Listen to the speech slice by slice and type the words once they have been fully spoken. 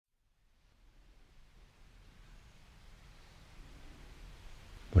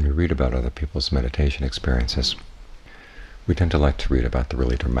read about other people's meditation experiences, we tend to like to read about the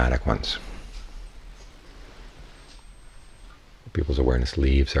really dramatic ones. People's awareness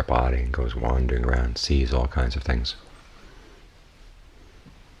leaves their body and goes wandering around, sees all kinds of things.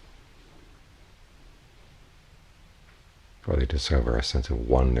 Or they discover a sense of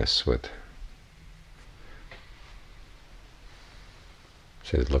oneness with,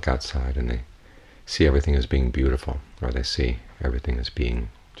 say, they look outside and they see everything as being beautiful, or they see everything as being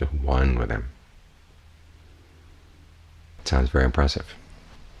just one with them. It sounds very impressive,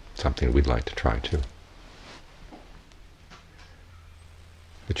 something we'd like to try too.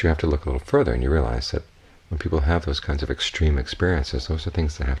 But you have to look a little further, and you realize that when people have those kinds of extreme experiences, those are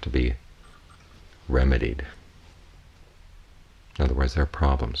things that have to be remedied. In other words, they're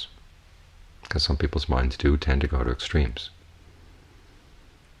problems, because some people's minds do tend to go to extremes.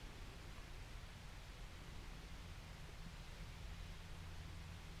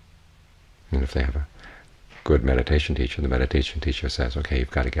 And if they have a good meditation teacher, the meditation teacher says, okay,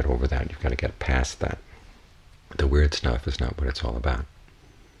 you've got to get over that, you've got to get past that. The weird stuff is not what it's all about.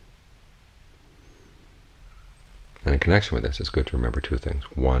 And in connection with this, it's good to remember two things.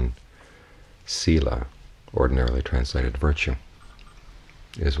 One, sila, ordinarily translated virtue,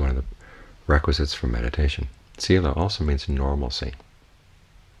 is one of the requisites for meditation. Sila also means normalcy.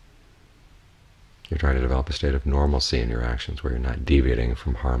 You're trying to develop a state of normalcy in your actions where you're not deviating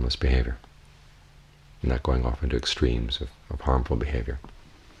from harmless behavior, not going off into extremes of harmful behavior,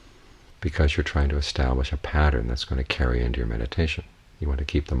 because you're trying to establish a pattern that's going to carry into your meditation. You want to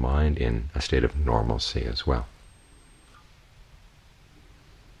keep the mind in a state of normalcy as well,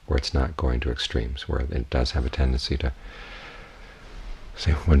 where it's not going to extremes, where it does have a tendency to,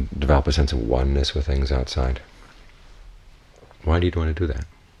 say, develop a sense of oneness with things outside. Why do you want to do that?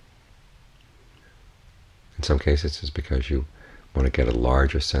 In some cases it's because you want to get a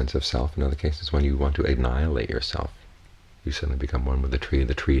larger sense of self. In other cases, when you want to annihilate yourself, you suddenly become one with the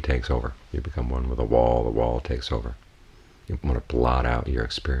tree takes over. You become one with the wall takes over. You want to blot out your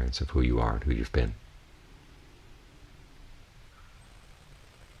experience of who you are and who you've been.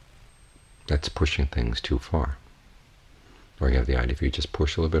 That's pushing things too far. Or you have the idea, if you just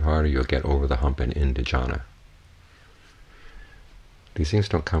push a little bit harder, you'll get over the hump and into jhana. These things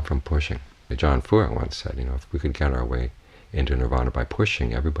don't come from pushing. John Fuhr once said, if we could get our way into nirvana by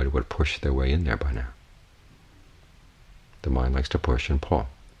pushing, everybody would push their way in there by now. The mind likes to push and pull.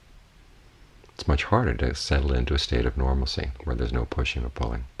 It's much harder to settle into a state of normalcy where there's no pushing or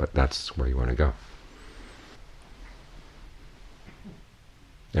pulling, but that's where you want to go.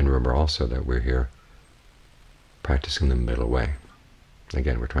 And remember also that we're here practicing the middle way.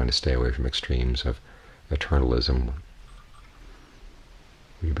 Again, we're trying to stay away from extremes of eternalism,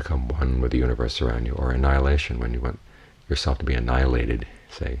 you become one with the universe around you, or annihilation, when you want yourself to be annihilated,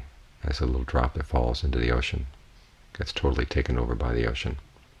 say, as a little drop that falls into the ocean, gets totally taken over by the ocean.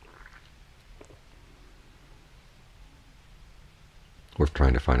 We're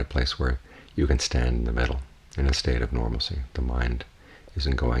trying to find a place where you can stand in the middle, in a state of normalcy. The mind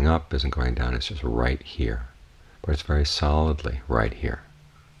isn't going up, isn't going down, it's just right here. But it's very solidly right here,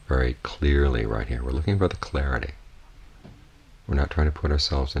 very clearly right here. We're looking for the clarity. We're not trying to put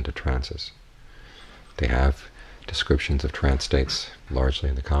ourselves into trances. They have descriptions of trance states, largely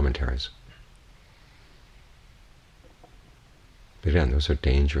in the commentaries. But again, those are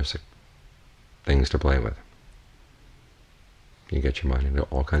dangerous things to play with. You get your mind into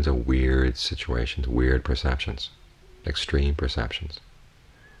all kinds of weird situations, weird perceptions, extreme perceptions.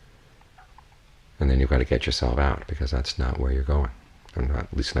 And then you've got to get yourself out, because that's not where you're going. Or not,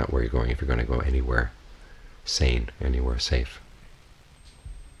 at least not where you're going if you're going to go anywhere sane, anywhere safe.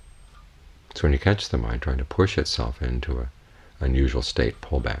 So when you catch the mind trying to push itself into an unusual state,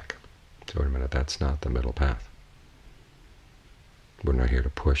 pull back. So wait a minute, that's not the middle path. We're not here to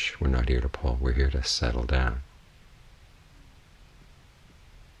push, we're not here to pull, we're here to settle down.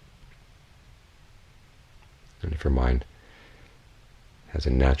 And if your mind has a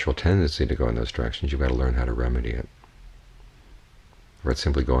natural tendency to go in those directions, you've got to learn how to remedy it. Or it's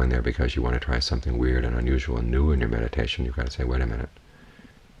simply going there because you want to try something weird and unusual and new in your meditation, you've got to say, wait a minute,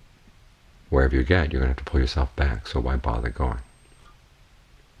 wherever you get, you're going to have to pull yourself back, so why bother going?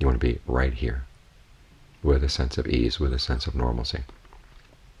 You want to be right here, with a sense of ease, with a sense of normalcy,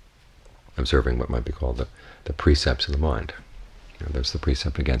 observing what might be called the precepts of the mind. There's the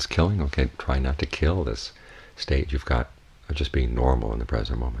precept against killing. Okay, try not to kill this state you've got of just being normal in the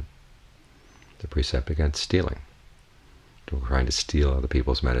present moment. The precept against stealing. Trying to steal other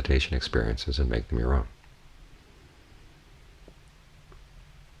people's meditation experiences and make them your own.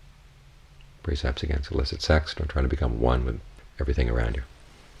 Precepts against illicit sex. Don't try to become one with everything around you.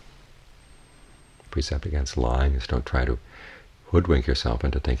 precept against lying is don't try to hoodwink yourself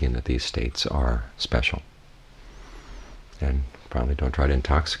into thinking that these states are special. And finally, don't try to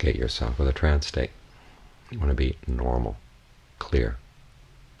intoxicate yourself with a trance state. You want to be normal, clear,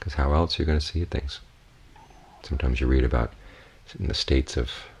 because how else are you going to see things? Sometimes you read about in the states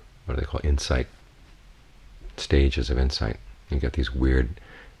of, what do they call, insight, stages of insight. You get these weird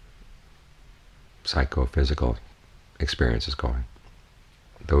psychophysical experiences going.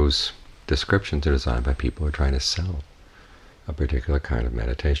 Those descriptions are designed by people who are trying to sell a particular kind of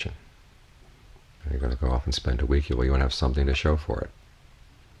meditation. And you're going to go off and spend a week, you want to have something to show for it.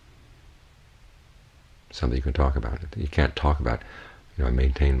 Something you can talk about. You can't talk about, I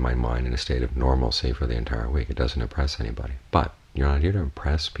maintain my mind in a state of normalcy for the entire week. It doesn't impress anybody. But you're not here to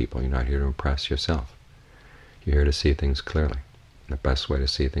impress people. You're not here to impress yourself. You're here to see things clearly. And the best way to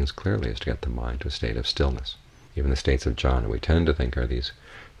see things clearly is to get the mind to a state of stillness. Even the states of jhana, we tend to think are these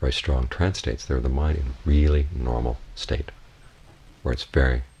very strong trance states. They're the mind in really normal state, where it's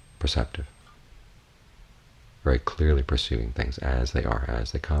very perceptive, very clearly perceiving things as they are,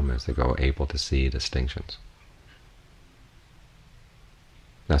 as they come, as they go, able to see distinctions.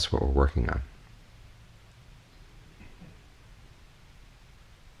 That's what we're working on.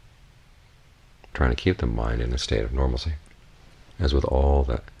 Trying to keep the mind in a state of normalcy, as with all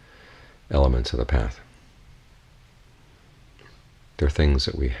the elements of the path. They're things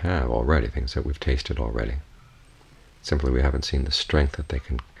that we have already, things that we've tasted already. Simply we haven't seen the strength that they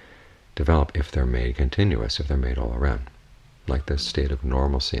can develop if they're made continuous, if they're made all around. Like this state of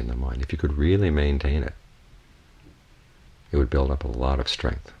normalcy in the mind. If you could really maintain it, it would build up a lot of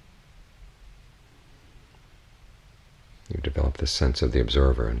strength. You develop this sense of the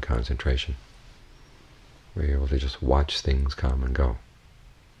observer and concentration, where you're able to just watch things come and go.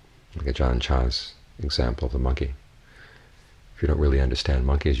 Like Ajahn Chah's example of the monkey. If you don't really understand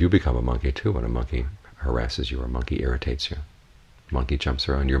monkeys, you become a monkey too when a monkey harasses you or a monkey irritates you. A monkey jumps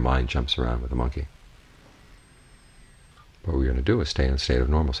around, your mind jumps around with a monkey. What we're going to do is stay in a state of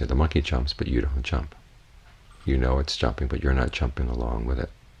normalcy. The monkey jumps, but you don't jump. You know it's jumping, but you're not jumping along with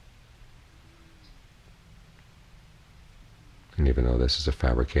it. And even though this is a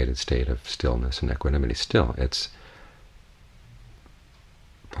fabricated state of stillness and equanimity, still it's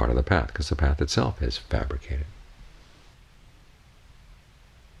part of the path, because the path itself is fabricated.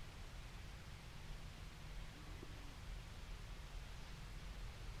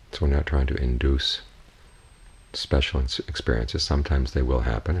 So we're not trying to induce special experiences. Sometimes they will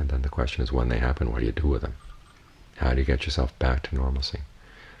happen, and then the question is when they happen, what do you do with them? How do you get yourself back to normalcy?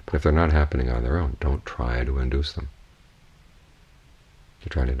 But if they're not happening on their own, don't try to induce them. You're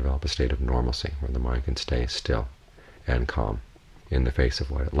trying to develop a state of normalcy where the mind can stay still and calm in the face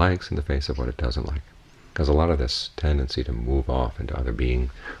of what it likes, in the face of what it doesn't like. Because a lot of this tendency to move off into other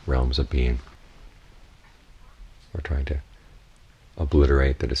realms of being, we're trying to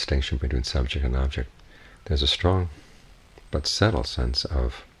obliterate the distinction between subject and object. There's a strong but subtle sense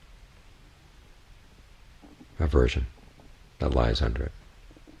of aversion that lies under it.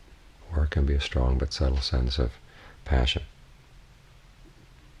 Or it can be a strong but subtle sense of passion.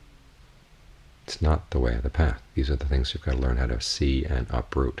 It's not the way of the path. These are the things you've got to learn how to see and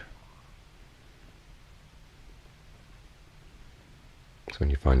uproot. So when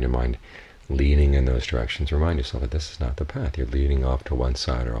you find your mind leaning in those directions, remind yourself that this is not the path. You're leaning off to one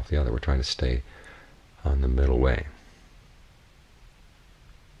side or off the other. We're trying to stay on the middle way,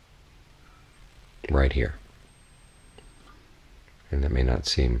 right here. And that may not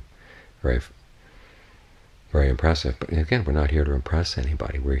seem very impressive, but again, we're not here to impress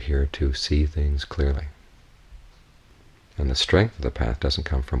anybody. We're here to see things clearly. And the strength of the path doesn't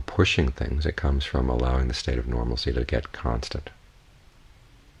come from pushing things. It comes from allowing the state of normalcy to get constant.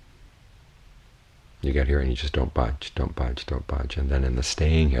 You get here and you just don't budge, don't budge, don't budge. And then in the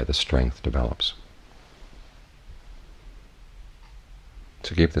staying here, the strength develops.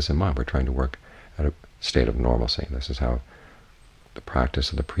 So keep this in mind. We're trying to work at a state of normalcy. This is how the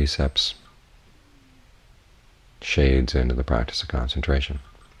practice of the precepts shades into the practice of concentration.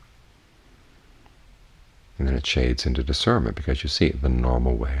 And then it shades into discernment, because you see the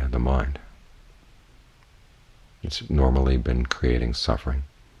normal way of the mind. It's normally been creating suffering,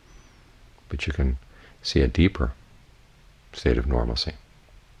 but you can see a deeper state of normalcy,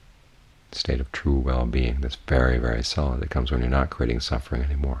 a state of true well-being that's very, very solid. It comes when you're not creating suffering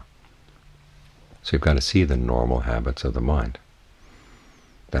anymore. So you've got to see the normal habits of the mind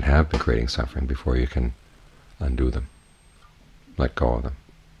that have been creating suffering before you can undo them, let go of them.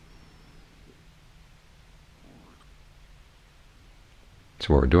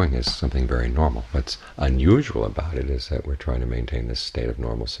 So what we're doing is something very normal. What's unusual about it is that we're trying to maintain this state of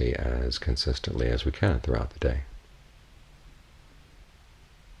normalcy as consistently as we can throughout the day.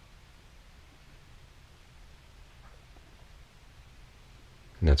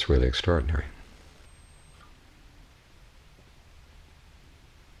 And that's really extraordinary.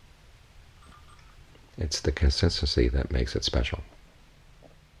 It's the consistency that makes it special.